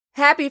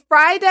Happy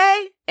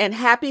Friday and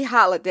happy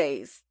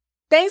holidays.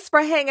 Thanks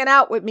for hanging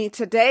out with me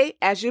today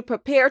as you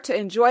prepare to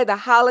enjoy the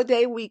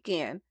holiday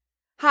weekend.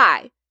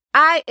 Hi,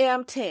 I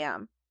am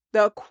Tam,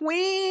 the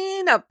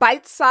queen of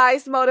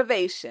bite-sized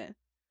motivation.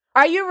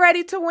 Are you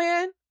ready to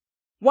win?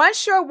 One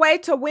sure way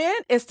to win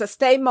is to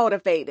stay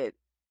motivated.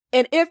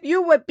 And if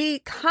you would be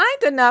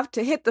kind enough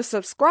to hit the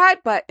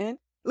subscribe button,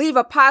 leave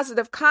a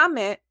positive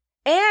comment,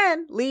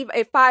 and leave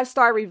a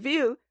 5-star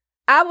review,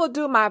 I will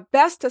do my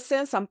best to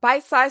send some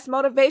bite-sized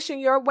motivation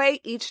your way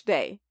each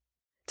day.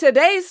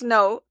 Today's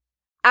note,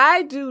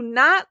 I do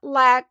not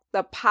lack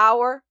the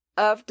power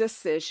of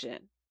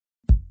decision.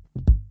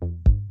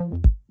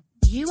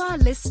 You are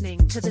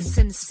listening to the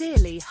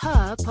Sincerely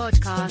Her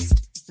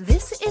podcast.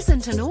 This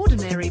isn't an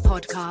ordinary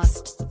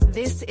podcast.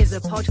 This is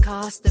a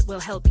podcast that will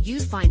help you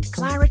find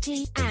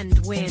clarity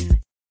and win.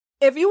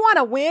 If you want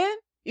to win,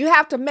 you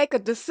have to make a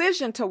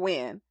decision to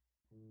win.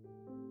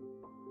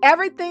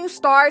 Everything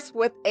starts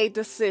with a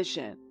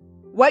decision.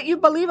 What you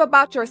believe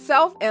about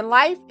yourself and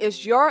life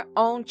is your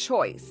own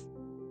choice.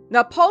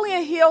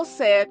 Napoleon Hill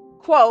said,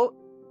 quote,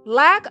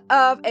 "Lack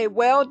of a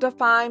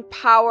well-defined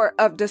power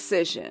of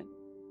decision.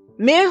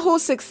 Men who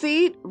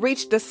succeed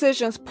reach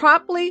decisions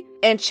promptly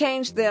and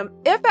change them,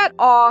 if at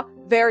all,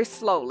 very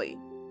slowly.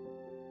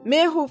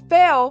 Men who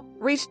fail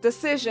reach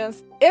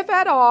decisions, if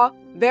at all,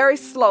 very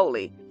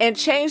slowly and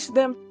change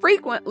them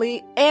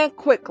frequently and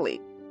quickly.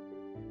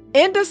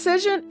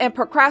 Indecision and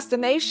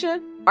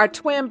procrastination are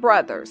twin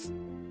brothers.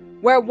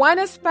 Where one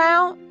is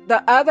found,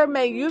 the other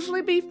may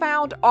usually be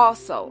found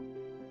also.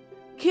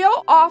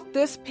 Kill off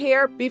this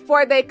pair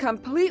before they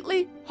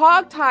completely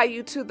hogtie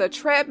you to the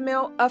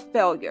treadmill of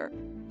failure."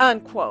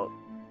 Unquote.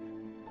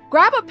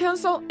 Grab a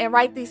pencil and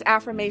write these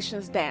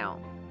affirmations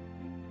down.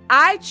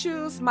 I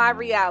choose my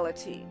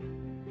reality.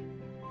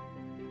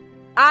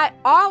 I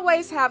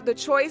always have the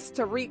choice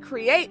to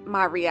recreate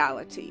my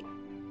reality.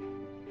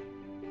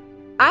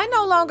 I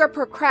no longer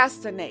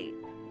procrastinate.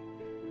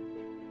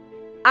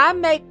 I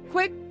make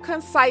quick,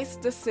 concise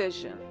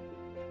decisions.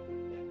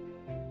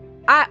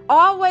 I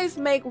always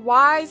make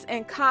wise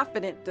and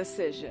confident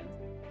decisions.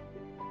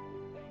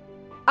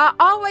 I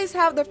always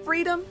have the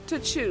freedom to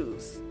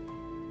choose.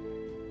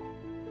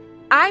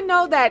 I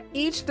know that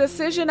each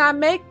decision I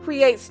make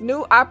creates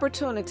new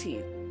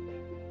opportunities.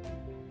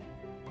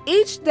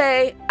 Each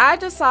day, I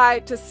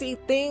decide to see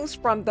things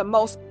from the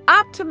most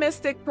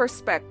optimistic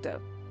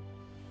perspective.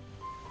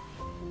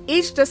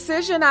 Each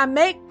decision I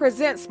make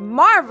presents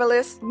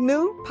marvelous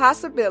new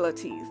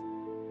possibilities.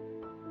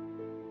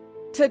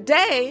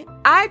 Today,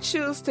 I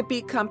choose to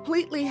be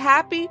completely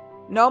happy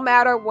no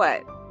matter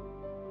what.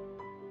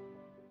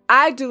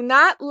 I do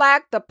not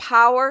lack the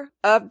power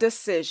of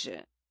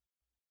decision.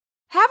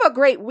 Have a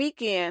great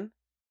weekend.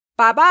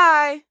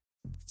 Bye-bye.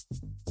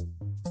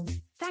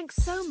 Thanks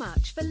so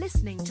much for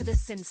listening to the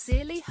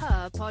Sincerely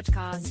Her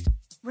podcast.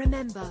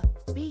 Remember,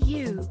 be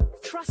you,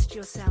 trust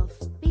yourself,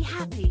 be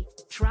happy,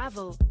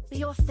 travel,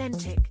 be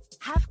authentic,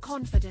 have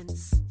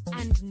confidence,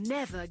 and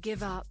never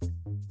give up.